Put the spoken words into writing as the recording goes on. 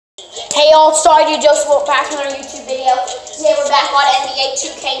Hey y'all, sorry to just walk back on our YouTube video. Today we're back on NBA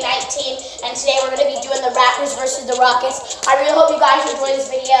 2K19, and today we're going to be doing the Raptors versus the Rockets. I really hope you guys enjoy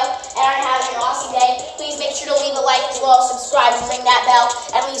this video and are having an awesome day. Please make sure to leave a like as well, subscribe, and ring that bell,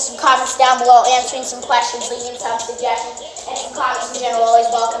 and leave some comments down below answering some questions, leaving some suggestions, and some comments in general,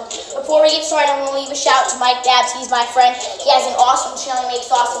 always welcome. Before we get started, I'm going to leave a shout out to Mike Dabbs. He's my friend. He has an awesome channel, makes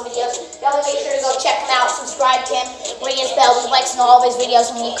awesome videos. Definitely make sure to go check him out, subscribe to him, ring his bell, leave likes on all of his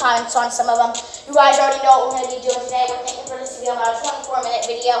videos, and leave comments on some of them. You guys already know what we're going to be doing today. We're thinking for this to be about a 24-minute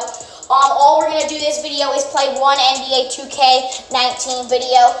video. All we're going to do this video is play one NBA 2K19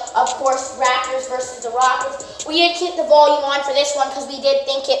 video. Of course, Raptors versus the Rockets. We did keep the volume on for this one because we did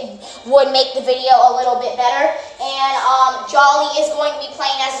think it would make the video a little bit better. And Jolly is going to be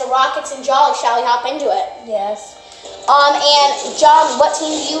playing as the Rockets. And Jolly, shall we hop into it? Yes. And Jolly, what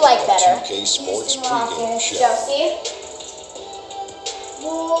team do you like better? 2K Sports pregame show. Josie?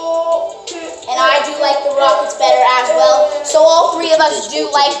 And I do like the Rockets better as well. So all three of us do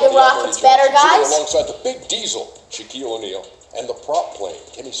like the Rockets better, guys. Alongside the big diesel, Shaquille O'Neal, and the prop plane,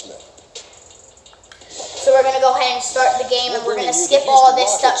 Kenny Smith. So we're going to go ahead and start the game, and we're going to skip all of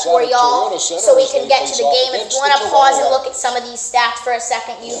this stuff for y'all so we can get to the game. If you want to pause and look at some of these stats for a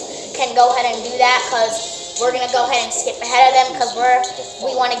second, you can go ahead and do that because we're going to go ahead and skip ahead of them because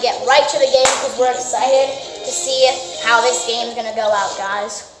we want to get right to the game because we're excited to see how this game is going to go out,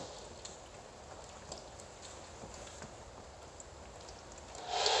 guys.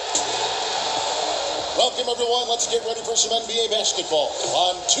 Welcome, everyone. Let's get ready for some NBA basketball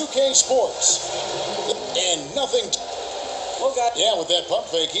on 2K Sports. And nothing... Yeah, with that pump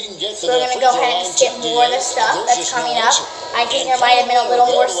fake, he can get to we're going to go ahead and skip more of the stuff that's coming up. I think there might have been a little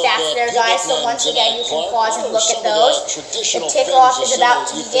more stats there, guys, so once again, you can pause and look at those. The tip-off is about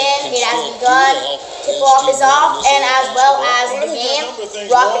to begin. It has begun. Tip-off is off, and as well as the game,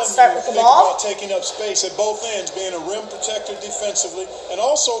 Rockets start with the ball. Taking up space at both ends, being a rim protector defensively, and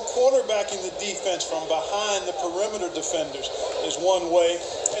also quarterbacking the defense from behind the perimeter defenders is one way.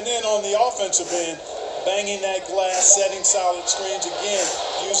 And then on the offensive end, banging that glass, setting solid screens again,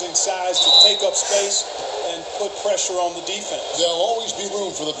 using size to take up space and put pressure on the defense. There'll always be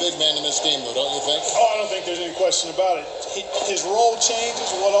room for the big man in this game, though, don't you think? Oh, I don't think there's any question about it. His role changes,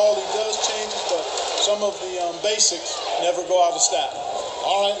 what all he does changes, but some of the basics never go out of style.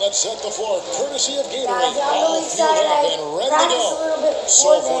 All right, let's set the floor. Courtesy of Gatorade. Guys, I'm all really fueled up excited. and ready to go. A little bit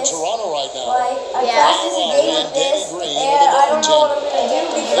So before for this. Toronto right now. Like, I practiced a game with this, and I don't know what I'm going to do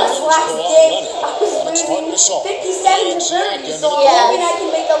because last game I was losing 57 to 30, so I'm hoping I can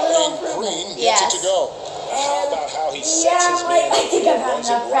make a little improvement. Green gets it to go. How about how he sets his I think I've had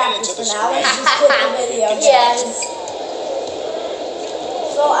enough practice for now. Let's just put the video. Yes.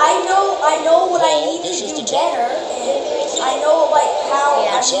 So I know what I need to do better, and I know like how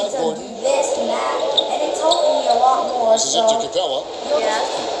I need to do this and that, and it's helping me a lot more. This is it to Capella.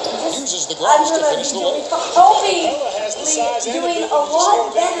 Uses the glass to finish the loop. Hopefully, has the size and doing ability a to lot score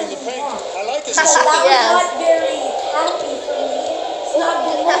down better in the than paint. that. I like his That was not very happy for me. It's not a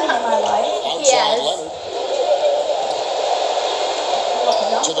good moment in my life. Outside Leonard.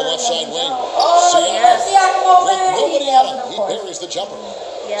 To the left side wing. Siakam open. Nobody on him. He buries the jumper.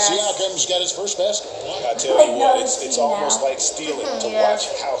 Yes. Siakam's got his first basket. I tell you what, it's almost like stealing to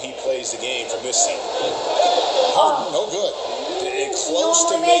watch how he plays the game from this scene. Harden, no good. And close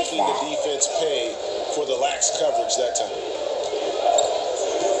to making the defense pay for the lax coverage that time.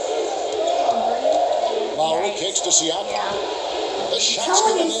 Lowry kicks to Siakam. The shot's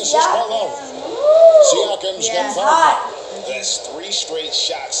Telling given me the assist by Lowry. Siakam's got five. That's 3 straight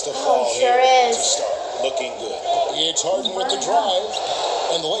shots to fall sure here is. to start. Looking good. It's Harden with the drive,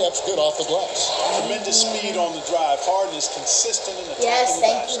 and the layup's good off the glass. Tremendous speed on the drive. Harden is consistent in attacking. Yes,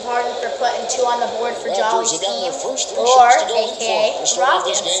 thank you, Harden, for putting 2 on the board for Jolly's Raptors have gotten team, their first 3 or shots to go in a.k.a. for to start off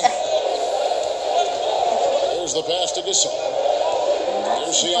this Rockets. game. There's the pass to Gasol.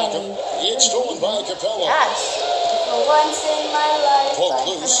 There's Siakam. It's stolen by Capella. Yes. For once in my life, Poked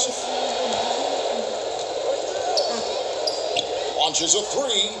loose. Launches a 3,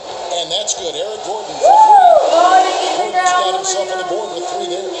 and that's good. Eric Gordon for 3. Gordon's got himself on the board with 3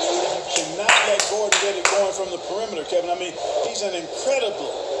 there. You cannot let Gordon get it going from the perimeter, Kevin. I mean, he's an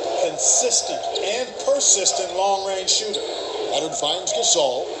incredibly consistent and persistent long-range shooter. Leonard finds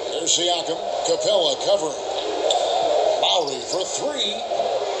Gasol. There's Siakam. Capella covering. Lowry for 3.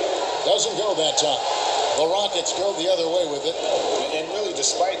 Doesn't go that time. The Rockets go the other way with it. And really,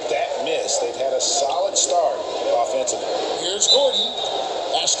 despite that miss, they've had a solid start offensively. Here's Gordon.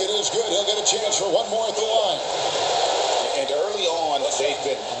 Basket is good. He'll get a chance for one more at the line. And early on, they've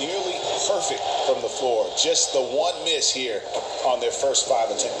been nearly perfect from the floor. Just the one miss here on their first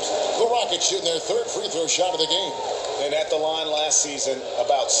 5 attempts. The Rockets shooting their third free throw shot of the game. And at the line last season,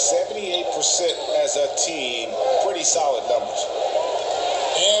 about 78% as a team. Pretty solid numbers.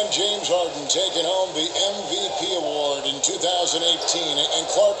 And James Harden taking home the MVP award in 2018. And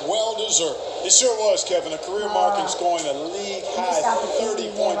Clark, well deserved. It sure was, Kevin. A career mark in scoring a league-high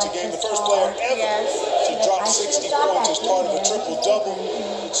 30 points a game. The first player ever to drop 60 points as part of a triple-double.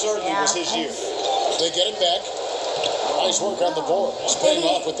 It certainly was his year. They get it back. Nice work on the board. Spinning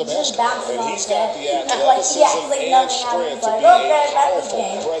off with the basket. And he's got the athleticism and strength to be a powerful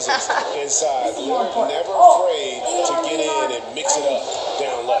presence inside. Never afraid to get in and mix it up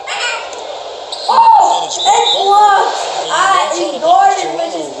down low. Oh, it's blocked. He guarded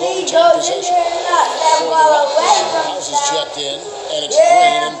with his knee, goes in there and knocks that ball away from House is checked in, and it's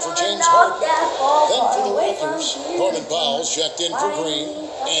Green in for James Harden. Then for the Raptors, Norman Bowles checked in for Green,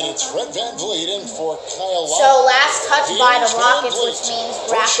 and it's Fred VanVleet in for Kyle Lowry. So last touch by the Rockets, which means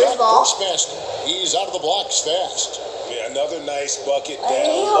Raptors ball. He's out of the blocks fast. Yeah, another nice bucket down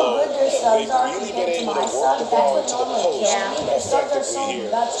Hey, how low. good their subs They've are really compared been to able my to work subs. the ball That's into what the normally post kills me. Their subs are effectively so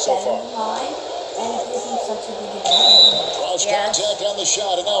here much so better far. than mine, and it gives me such a big advantage. Cross contact on the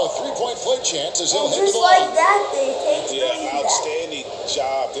shot, and now a three-point play chance as he'll And hit just the like line. that, they take the lead back. Outstanding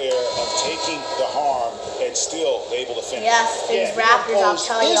job there of taking the harm and still able to finish. Yes, these Raptors, I'll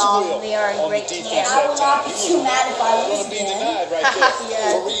tell you all, they are a great team. I will not be too mad if I lose Be again. denied right there.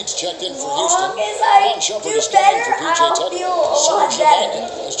 Yes. Fareed's checked in for As Houston. long as I Ron Shumpert do is coming better, for PJ I'll Tucker. feel a lot Serge better.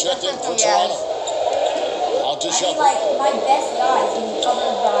 Ibaka is checked in for Yes. Toronto. Out to I mean, Shumpert. like, my best guys getting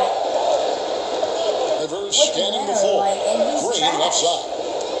covered by Rivers with scanning the the floor. like, and he's Green trash. left side.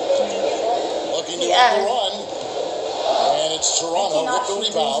 Looking to Yeah. end the run. And it's I Toronto cannot with the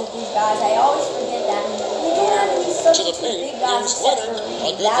shoot threes rebound. with these guys. I always forget that. We don't have to be such To the paint. big guys Here's except Leonard. for A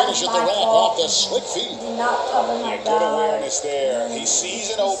Reed. good That finish was at the my rack fault. off the slick feed. Do not cover my Good guy. awareness there. He sees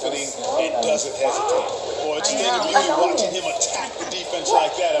an opening and doesn't hesitate. Boy, it's I thing know. of beauty watching him attack the defense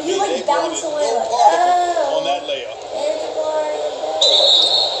like that. I You, mean, like, they bounce wanted away no like, part of him oh. on that layup. It's a glory.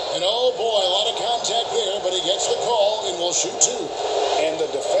 And oh boy, a lot of contact there, but he gets the call and will shoot two. And the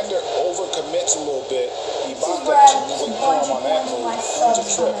defender overcommits a little bit. Ibaka where I too lose quick a bunch form on of that points when move. my Earns a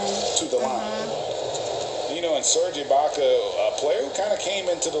subs trip come in. to the line. You know, and Serge Ibaka, a player who kind of came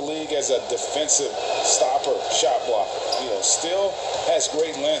into the league as a defensive stopper, shot blocker. You know, still has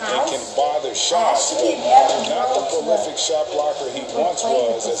great length and can bother shots, but not the prolific shot blocker he once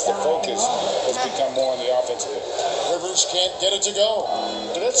was, as the focus has become more on the offensive end. Rivers can't get it to go.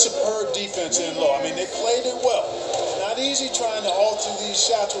 But that's superb defense in low. I mean, they played it well. Not easy trying to alter these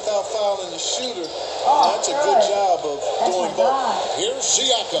shots without fouling the shooter. That's a good job of doing both. Here's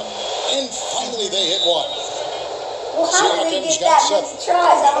Siakam. And finally they hit one. Well, how did they Siakam's get got that many seven.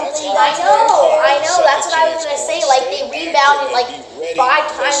 tries? I don't think I that's know, that's what I was gonna say. Like, they rebounded like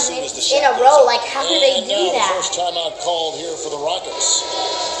 5 times in a row. Like, how do they And do now the that? first timeout called here for the Rockets.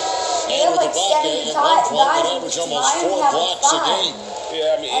 They And have with like Ibaka 70 at one point, guys they in average this almost line 4 have blocks a 5. game.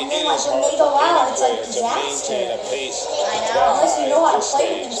 Yeah, I mean, And then, it like, is when hard they for go out, any it's like player to maintain a disaster. pace. I know. Unless you know how to play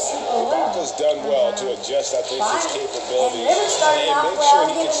Stage. them super well. Ibaka's done well to adjust, I think, his Fine. capabilities And Rivers started and off make well, sure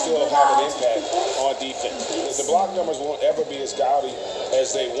he can giving still good have an odds. impact on defense. The block numbers won't ever be as gaudy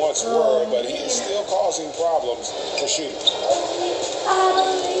as they once were, but he is still causing problems for shooters. I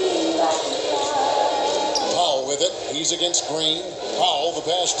believe I can fly. Powell with it. He's against Green. Powell, the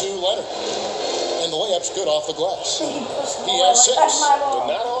pass to Leonard. And the layup's good off the glass. He has 6. That's my But ball.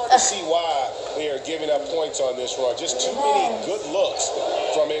 not hard to see why they are giving up points on this run. Just too many good looks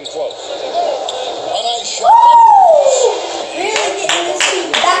from in close. A nice shot. Really getting this team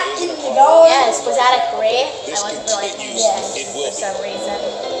back in the goal. Yes, was that a great? This I wasn't really continues. yes, It will for be. some reason.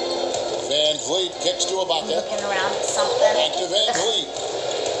 VanVleet kicks to Ibaka. Looking around at something. Back to VanVleet.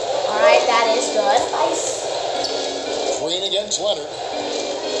 Alright, that is good. Nice. Green against Leonard.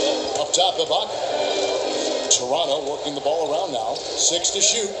 Up top, Ibaka. Toronto working the ball around now. 6 to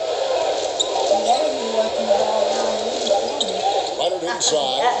shoot. You better be working the ball around. Leonard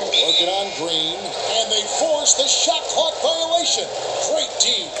inside. Working on Green. And they force the shot clock violation. Great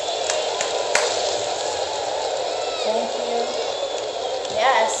D. Thank you.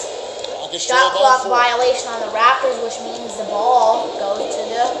 Yes. Rockets Shot trail by clock 4. violation on the Raptors, which means the ball goes to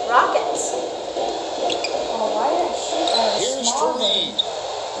the Rockets. Oh, why did I shoot at a Here's small Fareed.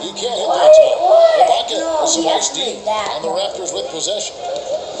 You can't hit What? that time. What? Ibaka No, with some he nice has to D make that. on the Raptors with possession.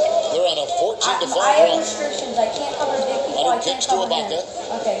 They're on a 14 to 5 I have run. restrictions. I can't cover big people. I Leonard can't kicks to cover him. Ibaka.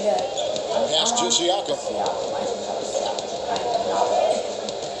 Okay, good. Pass to Siakam.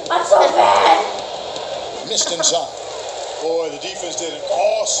 I'm so bad. Missed inside. Boy, the defense did an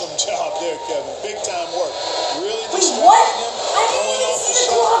awesome job there, Kevin. Big time work. Really Wait, distracting what? him, I didn't throwing even off the see the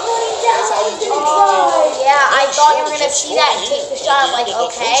shot. clock running thought you were going to see that and take the shot. I'm like,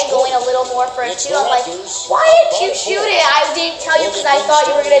 okay, going a little more for a two. I'm like, why didn't you shoot it? I didn't tell you because I thought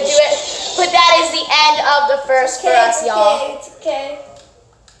you were going to do it. But that is the end of the first for us, y'all. It's okay.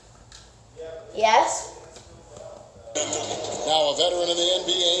 Yes? Now a veteran in the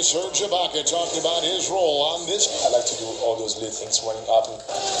NBA, Serge Ibaka, talking about his role on this. I like to do all those little things running up.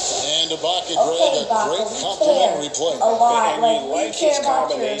 And Ibaka, Greg, a great complimentary play. A lot. And you like his care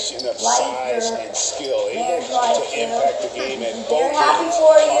about combination your of size and skill, able to impact the game at both They're happy ends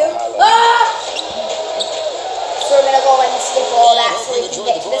for on you. high level. So we're going to go and skip all that so we can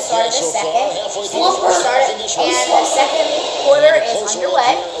get to the start of the second. And the second quarter is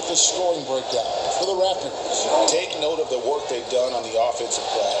underway. At the scoring breakdown for the Raptors. Take note of the work they've done on the offensive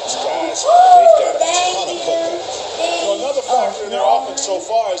glass. Guys, they've got a ton of putbacks. Another factor in their offense so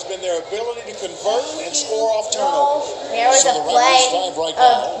far has been their ability to convert and score off turnovers. There was a play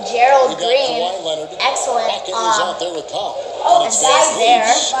of Gerald Green. Excellent assist there.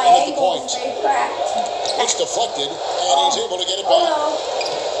 My ankle, they cracked. It's deflected, and he's able to get it back.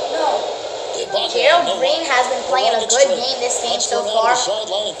 Gerald Green has been playing a good game this game so far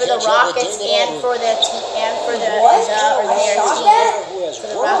for the Rockets and for the team. For the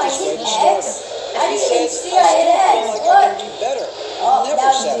Rockets team. I didn't even see I hit X. Look. Oh, that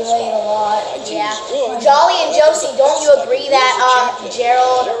was delayed a lot. Yeah. Jolly and Josie, don't you agree that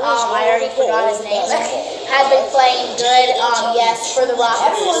Gerald, I already forgot his name, has been playing good, yes, for the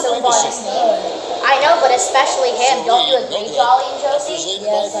Rockets so far this game? I know, but especially him. Don't you agree, Jolly and Josie?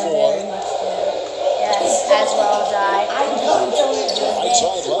 Yes, I very much do. Yes, as well as I. I don't agree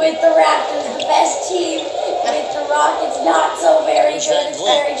with the Raptors, the best team. With the Rockets, not so very good. It's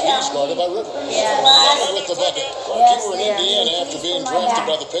very challenging. Yeah. With the bucket. You were in Indiana after being drafted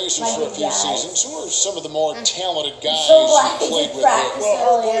by the Pacers for a few seasons. Who are some of the more talented guys you played with there?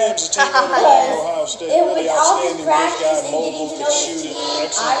 Well, Herb Williams, a teammate at Ohio State, really outstanding big guy, mobile, could shoot it,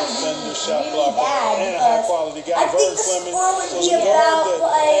 excellent defender, shot blocker, and a high-quality guy. Vern Fleming was a guard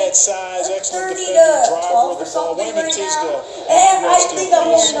that had size, excellent defender, driver of the ball. Wayman Tisdale, And I think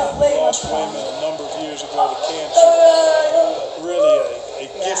I'm holding up way lost much Wayman a number of years ago to cancer. Really a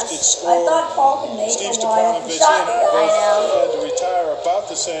gifted I scorer. thought Paul could make Steve a while. Stepanovich, he Shot and I both had to retire about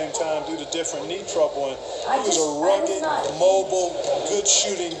the same time due to different knee trouble. And he was a rugged, mobile, good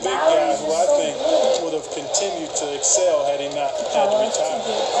shooting big guy who I think would have continued to excel had he not had to retire.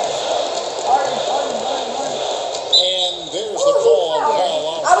 And there's the call on Kyle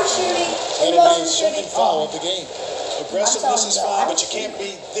Lowry. I was shooting. He That'll be wasn't his second shooting. foul of the game. Aggressiveness is fine, but you can't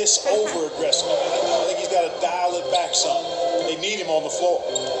be this over-aggressive. I think he's got to dial it back some. They need him on the floor.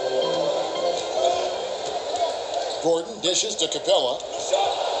 Gordon dishes to Capella.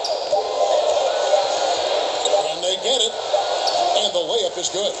 And they get it. And the layup is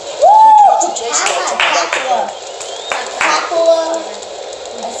good. Concentration all the time about the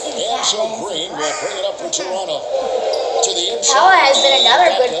And so Green will bring it up for Toronto. To the inside. Pella has been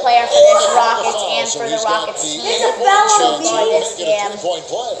another good player for this Rockets and for the Rockets team. It's a foul for this game. Three-point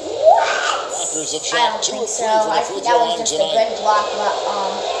play. Raptors have I shot don't 2 think of 3 so. from I the free think that throw was line just a tonight. good block, but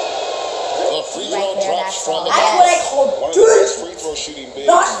The free throw right there, drops that's from all. the That's what I call One of the best free throw shooting bigs.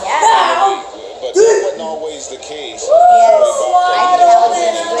 not foul. But that wasn't always the case. yes, I think that was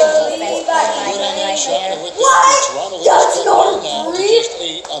a Slide good over defense the back. play right shot. there. And with What? that, Toronto leads That's the not lead now to three. just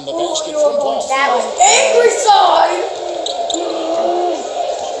 8 on the basket from Paul. That was Angry side.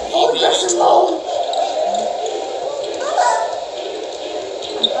 Lowry against Paul.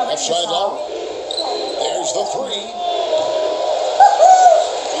 Left side Lowry. There's the three.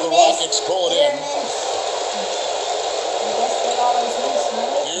 The Rockets pull it in.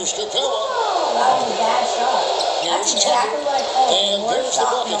 Here's Capella. That was a bad shot. Here's That's Tucker. exactly what I call And there's the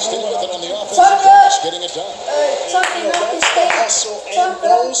bucket. Stay with it on the offensive Tucker. glass, getting it done. Tucking up his That's the face. hustle and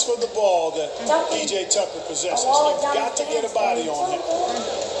nose for the ball that PJ Tucker possesses. Wall You've down got to get a body on him.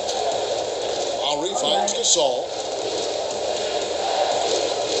 Lowry finds Gasol.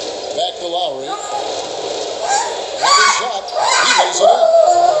 Back to Lowry. Another shot. He lays it in.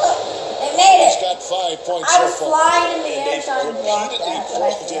 They made He's it. got 5 points I so was far. flying in the air They've trying to block repeatedly that, but I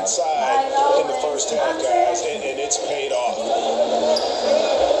flipped failed. inside in the first half, guys, and it's paid off.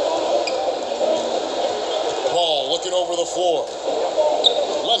 Ball looking over the floor.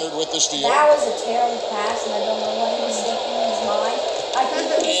 Leonard with the steal. That was a terrible pass, and I don't know what he was thinking in his mind. I think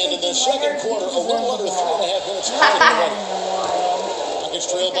he was And in the thinking second Leonard quarter, a deserved little under the ball. 3.5 minutes Not played that already. in a while. Rockets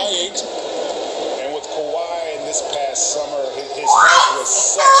trail by 8. And with Kawhi in this past summer, his health was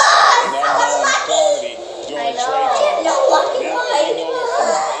such an unknown quantity during trade talks. No lucky Now line. we know that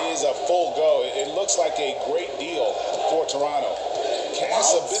Kawhi is a full go. It looks like a great deal for Toronto.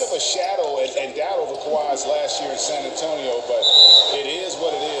 casts a bit of a shadow and doubt over Kawhi's last year in San Antonio, but it is what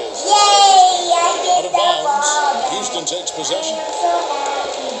it is. Yay! I Out get of the bounds. ball. Houston takes possession. I'm so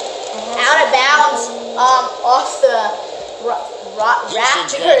happy. Out of bounds, off the Raptors.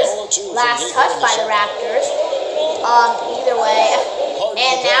 Last touch by the Raptors. Either way.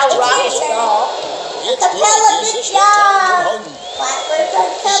 And now Rockets ball. It's good. Capella, The good assist by job. Harden. Clap for 6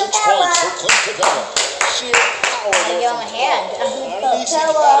 points for Capella. Clint Capella. Sheer power I there give him a from hand. Not an easy guy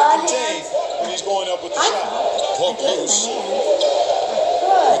to contain when he's going up with the shot. Poke loose.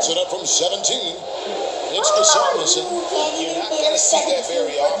 Puts it up from 17. It's Gasol missing. You're not going to see that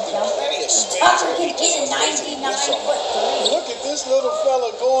very often. Plenty of space. Tucker can get a 99-foot three. Look at this little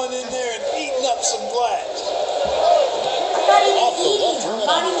fella going in there and eating up some glass. I'm not even Off the eating. left I'm rim.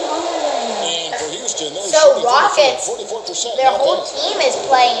 not even hungry right now. And for Houston, they're So shooting Rockets, 44%. their Not whole bad. team is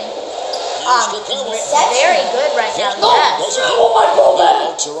playing Here's Capella. very good right now. Yes. Doesn't Oh, my go. God.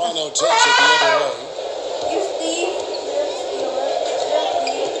 Now Toronto takes it the other way. You Steve.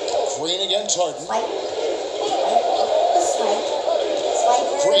 Green against Harden. Swipe.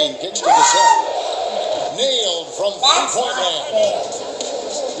 Swipe. Green kicks to Gasol. Nailed from That's three-point not land. fair.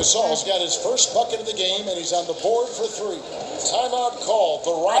 Gasol's got his first bucket of the game, and he's on the board for 3. Timeout called.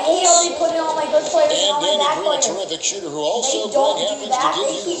 The I hate only Rockets. putting all my good players and And all my Danny bad Green, a players. terrific shooter who They also don't Greg do happens that. to They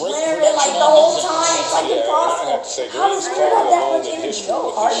give you keep great winning it like production the on whole defense. time. It's like Yeah, I impossible. have to say, How does Green's Greg probably have that alone much in energy? history No,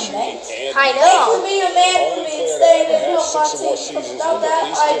 with Harden, his shooting thanks. and I Wait know. for me, a man for only me. player Stay to in ever this have my 6 or more team. seasons Without with at that,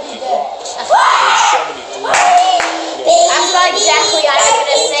 least I'd 50 be dead. blocks and 73. That's not exactly what I was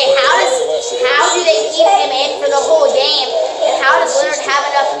gonna say. How do they keep him in for the whole game? And how does Leonard have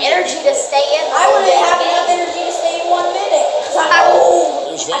enough energy to stay in the I whole wouldn't have game? enough energy to stay in 1 minute. I told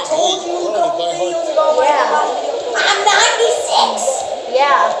There's you a Van Vliet, couple guarded by videos Harden. ago. Yeah. I'm 96.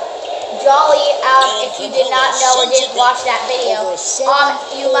 Yeah. Jolly, if you did not know or didn't watch that video, as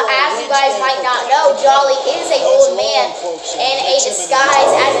you guys might not know, Jolly is a old man in a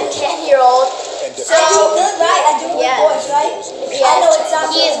disguise as a 10-year-old. So, I do good, right? I do good yeah. voice, right? I know it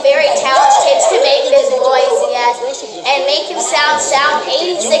sounds he is good. very talented to make this voice, yes, and make him sound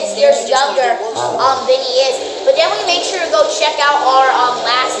 86 years younger than he is. But then we make sure to go check out our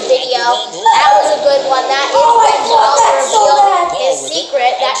last video. That was a good one. That is Oh, I when thought Jolly that's so revealed bad. his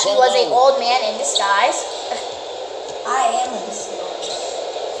secret that he was an old man in disguise. I am a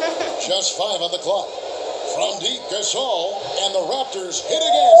disguise. Just 5 on the clock. From deep, Gasol, and the Raptors hit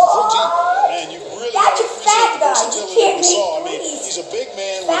again from deep. Man, you really That's a fat appreciate the guy. versatility You can't of Gasol. I make mean, threes. he's a big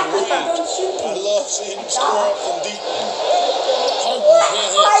man Fat with guys range. don't shoot I threes. love seeing him score up from deep. Harden What?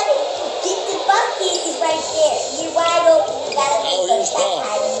 can't hit. Harden, get the bucket is right there. You're wide open. You gotta Now make here's that Brown.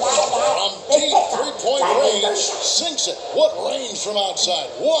 high. From deep, 3-point range, sinks it. What range from outside.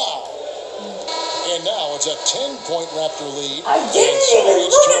 Wow. And now it's a 10-point Raptor lead. I didn't And so even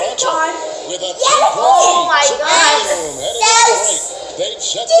it's look at the Toronto time. with a Yes! 10-point Oh lead. my So God. boom, headed Yes! to the break. They've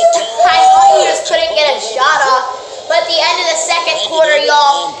set the tone. I know he just couldn't get a shot off. But the end of the second quarter,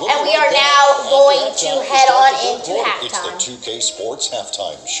 y'all, and we are now going to head on into It's the halftime. 2K Sports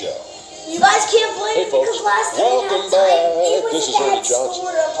Halftime Show. You guys can't blame Hey, me folks. because last time Welcome halftime, back. it was This is a Ernie bad Johnson.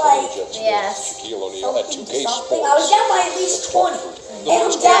 score of like Yes. Shaquille O'Neal at 2K something. Sports. I was down by at least 20. The And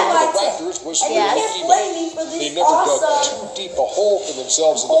I'm first down game by for the 10. Raptors was And you Yes. can't blame me for They this never dug awesome. too deep a hole for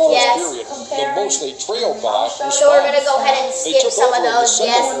themselves in the hole. first Yes. period. The Comparing most they trailed by was So we're 5. going to go ahead and They skip took some of over in the those.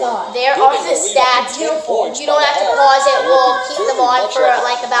 second Yes, quarter, there building are a the lead up stats. to 10 points You don't by have to half. pause it. We'll Looking keep them very on much for like-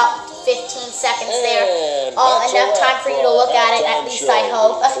 like about 15 seconds there. And that's a Enough time wrap for you for to look our at it, at halftime least show I in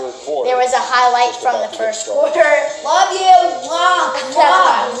hope. the third quarter. There was a highlight Just from about the to get first started. quarter. Love you. Mwah. That's what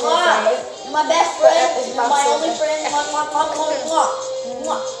I was Mwah. gonna say. You're my best friend. You're my only friend. Mwah, mwah, mwah, mwah, mwah,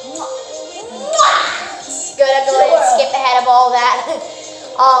 mwah, mwah. Gonna go ahead and skip ahead of all that.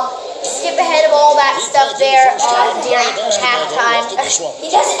 Skip ahead of all that stuff there during halftime. He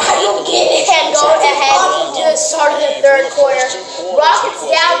doesn't. I don't get it. And go ahead to the start of the third quarter. Rockets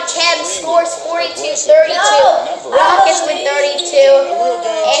down 10, scores 42-32. Rockets with 32,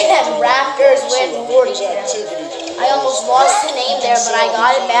 and Raptors with 42. I almost lost the name there, but I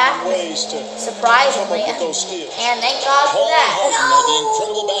got it back, Ways to surprisingly. come up with those steals. And thank God for Paul that. Harden are the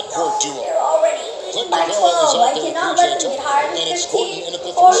incredible backcourt duo. They're already Clint by Capella is 12. out I there with cannot PJ let them get Tucker, higher than and it's 15. Gordon in at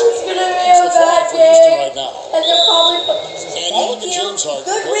the Or three. it's gonna be It's a the 5 bad for Houston game. right now. And they'll probably put. And you look Thank at you. James Harden,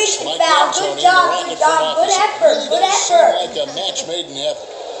 Good coach reach and Mike foul. D'Antoni, Good and the job. Rocket Good front job. Good office. effort. Really Good does seem effort. like a match made in heaven.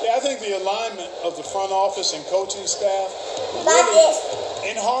 Yeah, I think the alignment of the front office and coaching staff Got really this.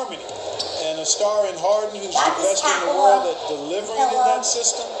 in harmony. And a star in Harden who's Got the this, best in the Capella. world at delivering in Capella. that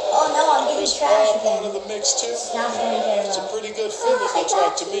system. Oh no, I'm getting Chris trash Paul part of again. the mix too. Not very good. It's a pretty good fit, it looks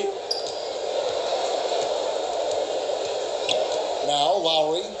like to me. now,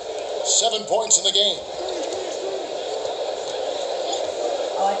 Lowry, 7 points in the game.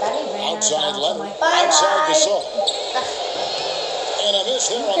 Oh, I thought he ran Outside out of Leonard, bounds. outside Gasol. And a miss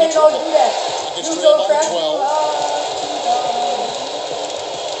there on the Can't go triple. do that. Rockets You trail go by crack. 12.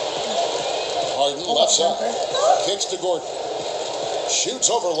 Harden left side. Kicks to Gordon. Shoots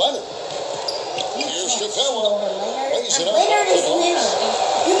over Leonard. Here's Capella. Lays it up. Leonard is Leonard.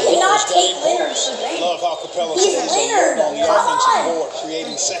 You cannot take Leonard for granted. Love how Capella He's stays Leonard. alert on the Come offensive on. board,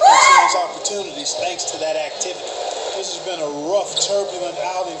 creating second chance opportunities thanks to that activity. This has been a rough, turbulent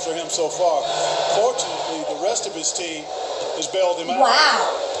outing for him so far. Fortunately, the rest of his team has bailed him out. Wow.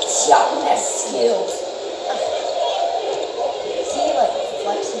 Chuck has skills. See, like,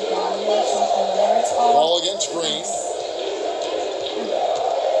 flex his body or something, whatever it's called. Ball against Green.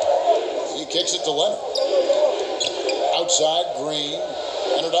 He kicks it to Leonard. Outside, Green.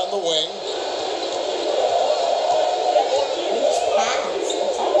 Leonard on the wing.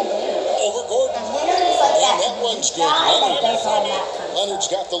 Over Gordon. Leonard is like that. That one's good. Guy that does all that kind of Leonard's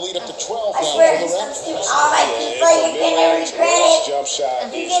got the lead up to 12 I now swear, for the he's Raptors. all my people, you're gonna regret it. Jump shot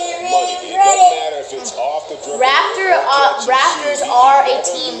You're is gonna money. really It regret doesn't it. matter if it's off the dribble. Raptors are a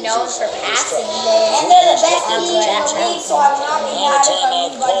team known for passing. And they're the best team in the league, so I will not be Now a mad if I timeout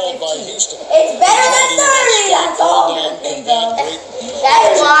lose by called by 15. Houston. It's better than 30, that's all I'm gonna think of.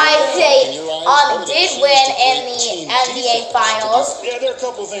 That's why they did win in the NBA Finals Yeah, there are a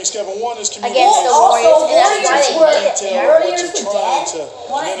couple of things, Kevin. One is against communication. the Warriors, and that's why they Warriors did it. were- Warriors Warriors were were trying dead. to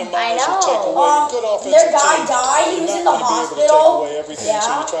What? minimize I or take know. away. Good offensive Their guy team. died, he You're was not in the gonna be able to hospital. take away everything, so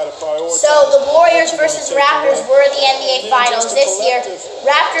Yeah. you try to prioritize. So the Warriors what you're versus gonna take Raptors away. were the NBA And then Finals just a this year. collective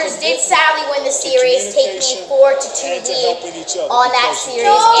Raptors did sadly win the series, taking a 4-2 and to lead helping each other on that because series,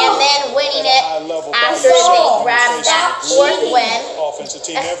 and then winning it after they grabbed that fourth win. offensive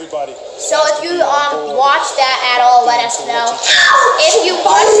team, everybody. So if you watched that at all, let us know. If you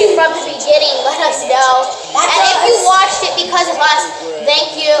watched it from the beginning, let us know. And if you watched it because of us,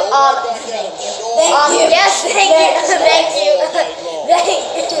 thank you. Yes, thank you.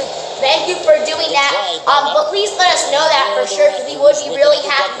 Thank you for doing that. But please let us know that for sure, because we would be really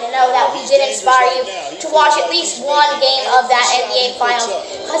happy to know that we did inspire you to watch at least one game of that NBA Finals,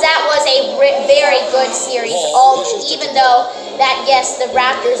 because that was a very good series. Even though that, yes, the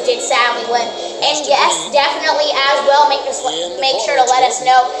Raptors did sadly win, and yes, definitely as well. Make sure to let us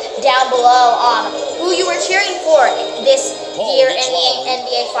know down below who you were cheering for this year in the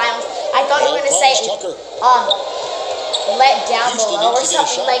NBA Finals. I thought you were going to say let down below or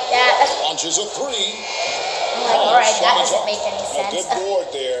something like that. Launches a three. I'm like, all right, that doesn't make any A sense. good board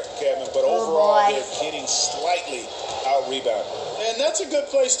there, Kevin, but overall they're getting slightly out-rebounded. And that's a good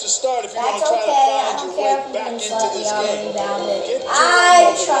place to start if you're going That's to try okay, to I find don't your care way if back I'm into slightly this game. rebounded. Get to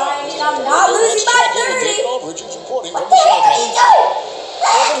I'm the trying, and I'm not losing by 30. David Aldridge is reporting What from the the heck are you sideline. doing?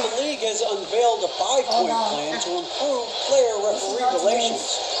 The league has unveiled a five-point plan to improve player-referee relations.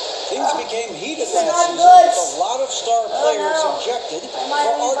 Things became heated This is last not season good. with a lot of star players no. ejected I for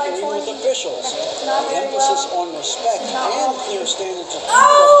might lose by arguing with 20. officials. It's not The very emphasis well. on respect It's not and well. clear standards of Oh conduct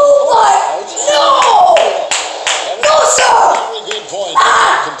on my, both sides. no! No, sir! Very good point.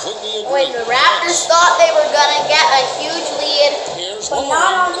 Completely agree. When the Raptors thought they were going to get a huge lead, Here's But Lowry.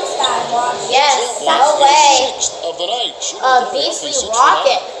 not on this guy's watch. yes, His no way. sixth of the night. Shooting A very beastly healthy, 6 for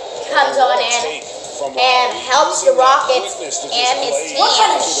Rocket 9. comes on in and helps the Rockets and his What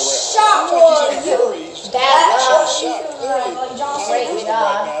kind of team. shot was you? Bad luck. Shot clearly Like Johnson. Great rhythm job.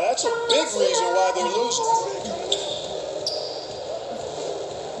 right now. That's a big reason why they're losing.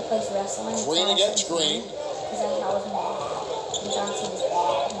 He plays wrestling. Green against Green. Because I was mad. Johnson was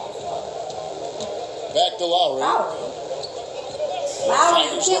bad. Back to Lowry. Lowry, you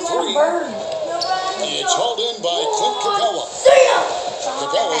Fires the can't let him three. burn. It's hauled in by Clint Capella.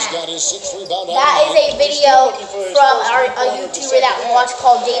 Capella's got his 6th rebound. That is a video from a YouTuber that we watch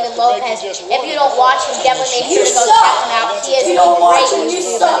called David Lopez. If you don't watch him, definitely make sure to go check him out. He is You a don't watch great him, you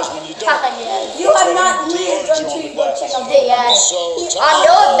YouTuber. suck. Yes. You have not lived until you go check out Yes. So, No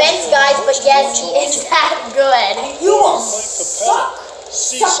offense, guys, but yes, he is that good. You will suck.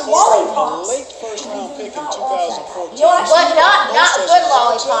 Suck lollipops. A late first-round pick in 2014. You actually But not good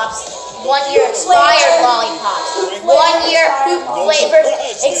lollipops. 1 year expired lollipops. 1 year poop flavored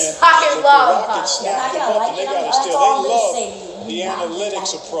expired lollipops. You're not gonna like They it. got to That's still. all They I'm gonna love say to you. the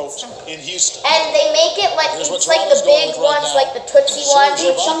analytics approach in Houston. And they make it like Here's it's what like the Toronto's going big with right ones, now. like the Tootsie ones.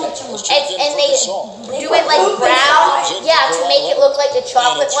 Serge Ibaka was checked in And for they Gasol. do it like brown, yeah, to make it look like the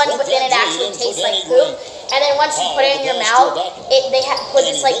chocolate ones, but then it actually tastes like poop. And then once you put it in your mouth, they put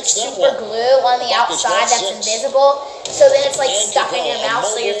this like super glue on the outside that's invisible. So then it's like stuck in your mouth,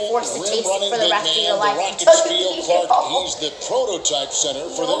 so you're forced to taste it for the rest of your life. He's the prototype center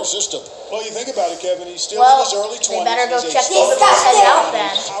for their system. Well, you think about it, Kevin. He's still in his early 20s. They better go He's check a these heads out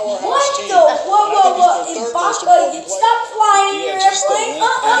then. What the? Whoa. Ibaka, you stop flying in your airplane.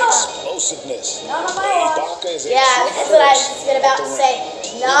 Explosiveness. Not on my watch. Yeah, that's what I was just about to say.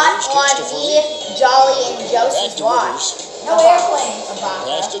 Not on the Jolly and Josie's watch. No airplanes.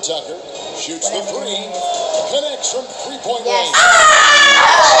 Pass to Tucker. Shoots the three. Connects from three-point Yes.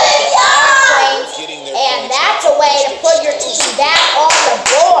 range. And that's a way to put your team back on the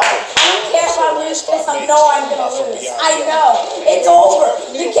board. I don't care if I lose because I know I'm going to lose. I know. It's over.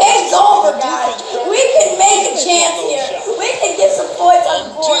 The game's over, guys. We can make a chance here. We can get some points on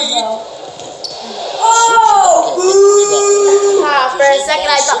the board, though. Oh! For a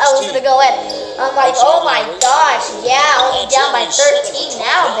second, I thought I was going to go in. I'm like, oh my gosh, yeah, only down by 13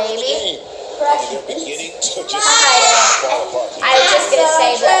 now, baby. Beginning to just I was just going to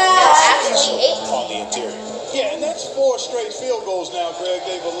say, but no, actually 18. on the interior. Yeah, and that's 4 straight field goals now, Greg.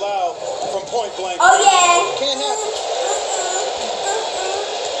 They've allowed from point blank. Oh, yeah. Can't happen.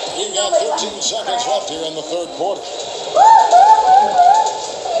 We've got 13 seconds left here in the third quarter.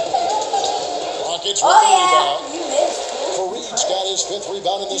 Rockets with the rebound. You missed. Fareed's got his 5th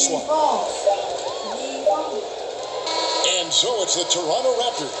rebound in this one. And so it's the Toronto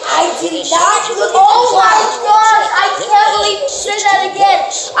Raptors. I did not look. Oh my gosh, I can't believe you said that again.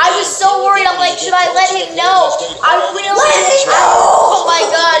 I was so worried. I'm like, should I let him know? I really Oh my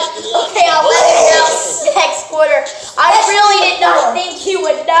gosh. Okay, I'll let him know next quarter. I really did not think he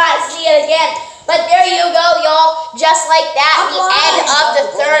would not see it again. But there you go, y'all. Just like that, the end of the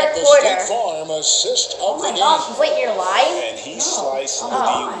third quarter. Farm assist of the game. Wait, you're live? And he sliced the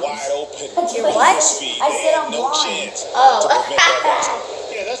wide open. You're what? Speed. I said I'm no blind. chance Oh. to prevent that basket.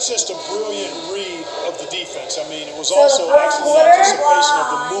 Yeah, that's just a brilliant read of the defense. I mean, it was So also the first excellent quarter anticipation of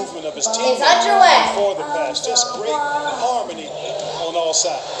the movement of his team is underway. before the pass. Just great harmony on all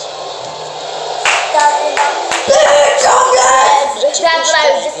sides. That's what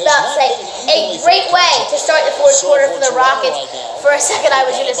I was just about to say. A great way to start the fourth quarter for the Rockets. For a second, I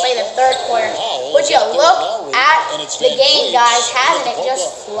was going to say the third quarter. Would you look at the game, guys? Hasn't it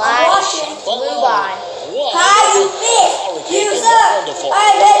just flew by? How you missed? You suck. I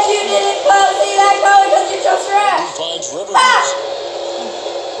bet you didn't see that probably because you're so stressed. Finds Rivers.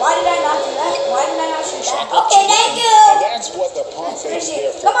 Why did I not do that? Why did I not shoot that? Okay, thank you. And that's what the pump fake is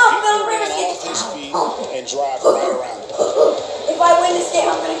there for. Come on, Get Phil the Rivers, man get off his feet and drive right around him. If I win this game,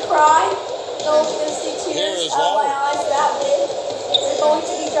 I'm going to cry. No one's going to see tears out of my eyes that big. They're going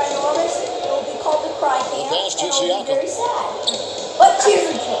to be ginormous. It will be called the cry camp. And it'll be very sad. But cheers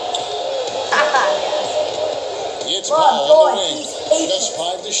are joy. It's Paul on the wing. Just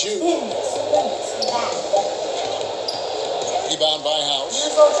 5 to shoot. Rebound by House.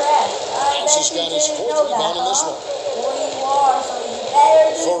 You're so trash. House has got his 4th rebound in this one. Boy, you are, so you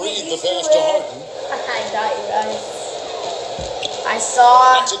better just Fareed the pass to Harden. I got you guys. I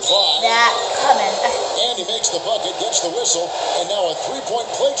saw that coming. And he makes the bucket, gets the whistle, and now a 3-point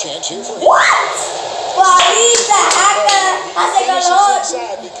play chance here for him. What? Fareed the hacker. I think I know it.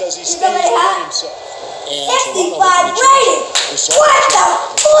 Inside because he He's stays gonna within have himself. And 65 Toronto rating. What the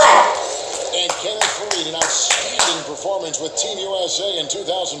flip? And Kenneth Fareed, an outstanding performance with Team USA in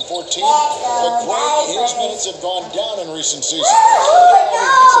 2014. But Greg, his minutes have gone down in recent seasons.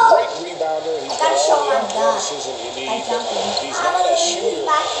 He's a great rebounder. He's got Gotta show all the my gun. athleticism you By need. jumping. He's not a shooter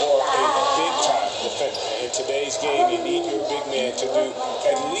or a big-time defender. In today's game, you need your big man to do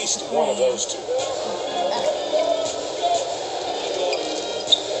at least one of those two.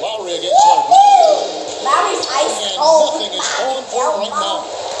 Lowry against Harden. Lowry's ice And cold. nothing is falling for him right now.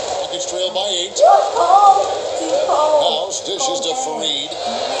 Rockets trail by 8. Too cold. Too cold. House dishes to Fareed.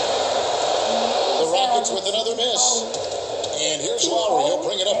 The Rockets with another miss. And here's Lowry. He'll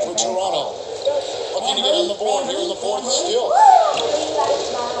bring it up for Toronto. Looking to get on the board here in the 4th still.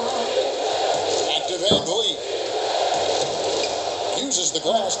 Back to Van Vliet. Uses the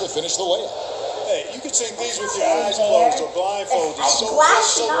glass to finish the layup. Hey, you can sink these with your eyes closed or blindfolded. So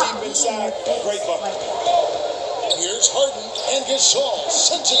deep inside, great bucket. Here's Harden and Gasol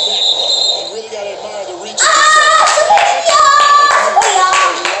sends it back. You really got to admire the reach of this.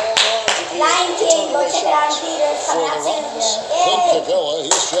 19, go check it out in theaters. For the Rockets, Clint Capella,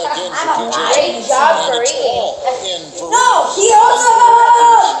 he's checked in for PJ. Great job, And it's Fareed. Paul in for No, he also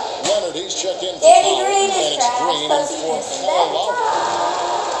Leonard, he's checked in for Danny Powell, Green and is it's trash Green in because he for misses Paul that Lowry. time.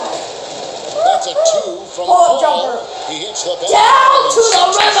 That's a 2 from Paul Paul. jumper. He hits the basket. Down to the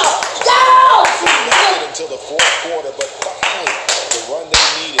river. Down to the river. Until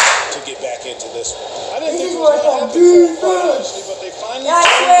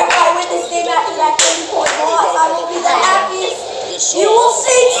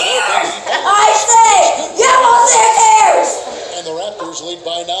I say, get on their hairs! And the Raptors lead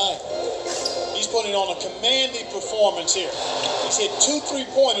by 9. He's putting on a commanding performance here. He's hit 2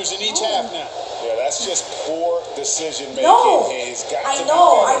 3-pointers in each half now. Yeah, that's just poor decision making. No, He's got I to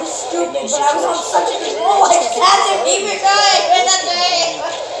know, be I was stupid, in those but I was on situations. such a good roll. I just had to keep it going.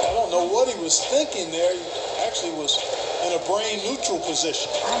 I don't know what he was thinking there. He actually was in a brain neutral position.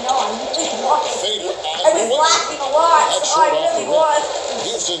 I know, I really was. Fader I was laughing a lot, so I really was.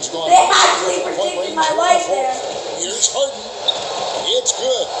 Houston's going. They actually predicted my life there. Here's Harden. It's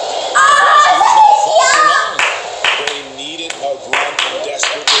good. They needed a run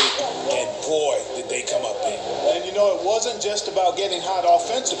desperately, and boy, did they come up big. And you know, it wasn't just about getting hot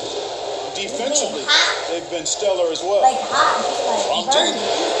offensively. Defensively, they've been stellar as well. Like hot, just like From burning.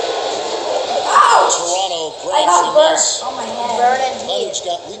 deep. Ouch! Toronto I grabs got the burnt miss. on my head. Burning heat. Leonard's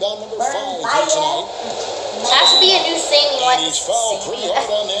got rebound number 5 Burn here tonight. That should be a new saying, And like he's fouled pretty hard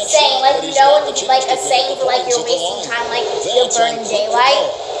on that saying, shot, like but you he's know, got the chance like to a pick saying up for like the you're points at the wasting line. time, like you're That's burning on Clint daylight.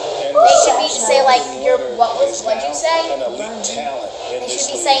 And They should be say like you're what'd you say? an elite talent in They this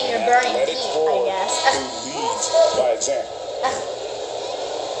should be league. saying you're burning Athletic heat, I forward guess. who leads by example.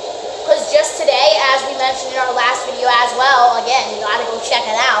 Because just today, as we mentioned in our last video as well, again, you gotta go check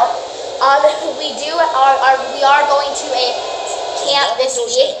it out. We are going to a camp this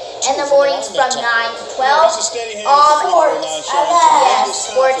week in the mornings from 9 to 12. He's a steady hand at the free throw line, showing tremendous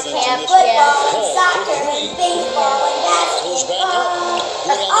sports confidence in camp, this Football yeah. and soccer and baseball and Goes back basketball. up.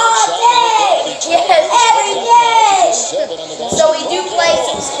 Good on All that shot. day! Yes, every day! So we do play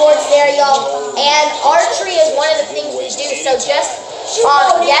some sports there, y'all. And archery is one of the things we do. So just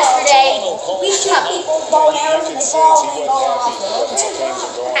yesterday, We shoot people with bow and arrows and they fall and they go off.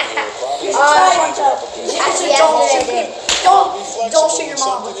 actually yesterday, Don't shoot your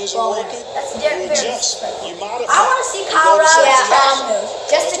mom Something with isn't bow and working. arrows. That's You very adjust. disrespectful. You modify. I want to see Colorado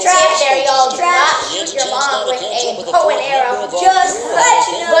just to tip there, y'all, do not shoot your mom with a bow and arrow. Just let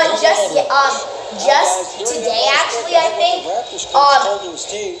you know. But just today, actually, I think, one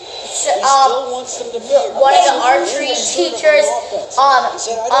of the archery teachers, all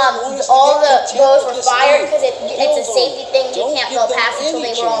those were fired because it's a safety thing. You can't go past until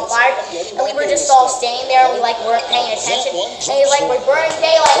they were all fired. And we were just all standing there and we weren't paying attention. And he's like, we're burning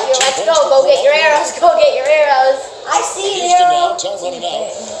daylight here. Let's go get your arrows. Go get your arrows. I see an Houston arrow. now, time running out.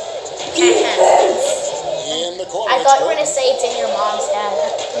 In the corner. I thought you were going to say it's in your mom's head.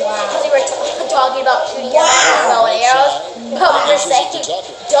 Wow. Because we were talking about shooting your mom with bow and arrows. But we were saying,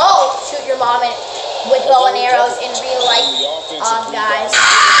 don't shoot your mom with bow and arrows in real life, guys.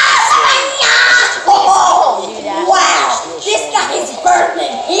 Oh, do that. wow. This guy is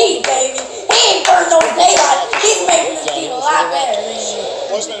burning heat, baby. He ain't burning no daylight. He's making this team a lot better than you.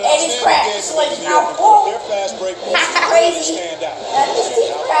 And he's cracked. It's like, now, Their fast break moves crazy. stand out. This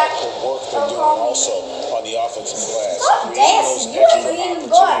team's cracked. The work they're doing also on the offensive glass. Stop dancing. You ain't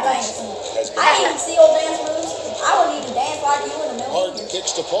even good at dancing. I didn't see your dance moves. I wouldn't even dance like you in the middle of Harden the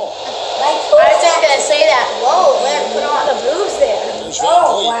kicks to Paul. Like, I was just going to say that. Whoa, Leonard put on the moves there. There's Van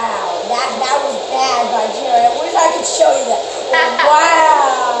oh, Vliet. wow. That was bad by Jerry. I wish I could show you that.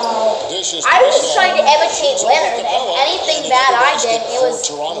 Wow. Dishes I was to trying to Gasol. imitate Leonard. If anything bad I did, it was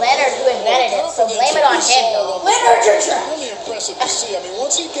Leonard who invented it. So blame it on him, y'all. Leonard, you're trash. Really impressive to see. I mean,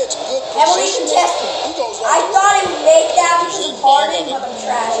 once he gets good Emily position, contested. he goes I like thought he would make that because of Harden, but I'm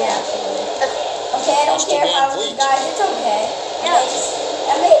trash, actually. Okay, I don't care if I lose, guys. It's okay.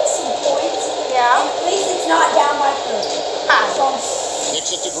 I made some points. Yeah. And at least it's not down by 30. So I'm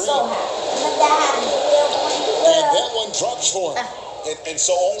Kicks it to Green. so happy. And then that happened. And that one drops for him. And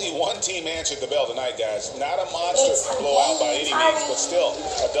so only one team answered the bell tonight, guys. Not a monster blowout by any means, but still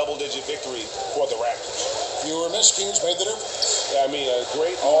a double-digit victory for the Raptors. Fewer miscues made the difference. Yeah, I mean, a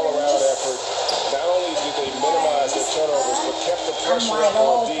great all-around effort. Not only did they minimize their turnovers, but kept the pressure up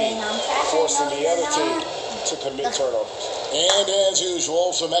on D, forcing the other team to commit turnovers. And as usual,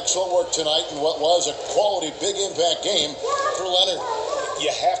 some excellent work tonight in what was a quality big impact game for Leonard. You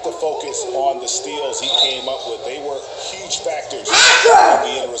have to focus on the steals he came up with. They were huge factors in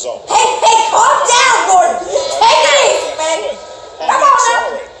the end result. Hey, calm down, Gordon. Take it easy, man. Come on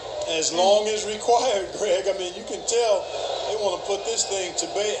now. as long as required, Greg. I mean, you can tell they want to put this thing to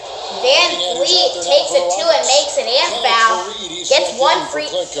bed. Van Vliet takes a two and makes an and foul. Gets one free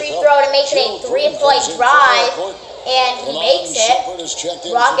throw to make it a 3-point drive, and he makes it.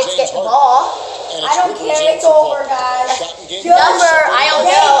 Rockets get the ball. I don't care, it's over, guys. Number, I don't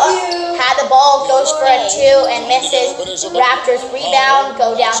know, had the ball, goes for a 2 and misses. Raptors rebound,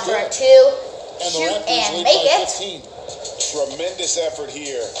 go down for a 2, shoot and make it. Tremendous effort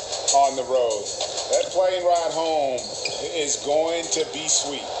here on the road. That plane ride home is going to be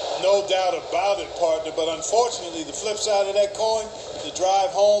sweet. No doubt about it, partner. But unfortunately, the flip side of that coin, the drive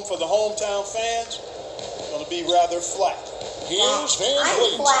home for the hometown fans, is going to be rather flat. Here's Van I'm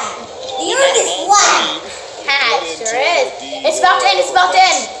Vliet. flat. The earth is flat. Ha, it sure is. It's about to end. It's about to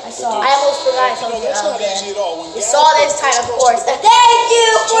end. I saw. I almost forgot. I told you. That's not easy at all. When We guys saw are this time, of course. Thank you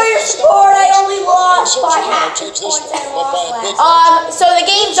for your support. I only lost by half the Takes this points I one, but by a lost big last. So the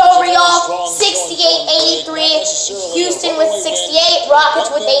game's over, y'all. 68-83. Houston with 68.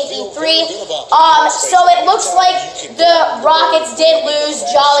 Rockets with 83. So it looks like the Rockets did lose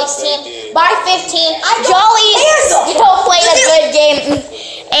Jolly's team by 15. Jolly, played a good game.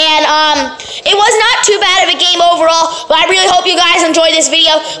 And it was not too bad of a game overall, but I really hope you guys enjoyed this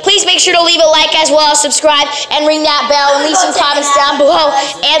video. Please make sure to leave a like as well as subscribe and ring that bell and leave some comments down below,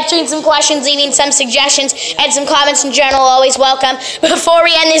 answering some questions, leaving some suggestions, and some comments in general, always welcome. Before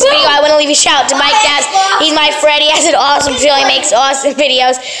we end this video, I want to leave a shout out to Mike Dabs. He's my friend. He has an awesome channel. He makes awesome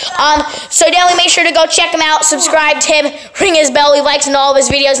videos. So definitely make sure to go check him out, subscribe to him, ring his bell, leave likes on all of his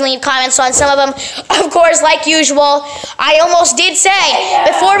videos, and leave comments on some of them. Of course, like usual, I almost did say,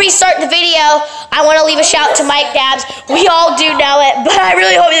 before we start the video, I want to leave a shout out to Mike Dabs. We all do know it, but I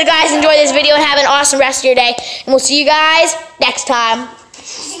really hope you guys enjoy this video and have an awesome rest of your day. And we'll see you guys next time.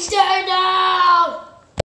 Stay down.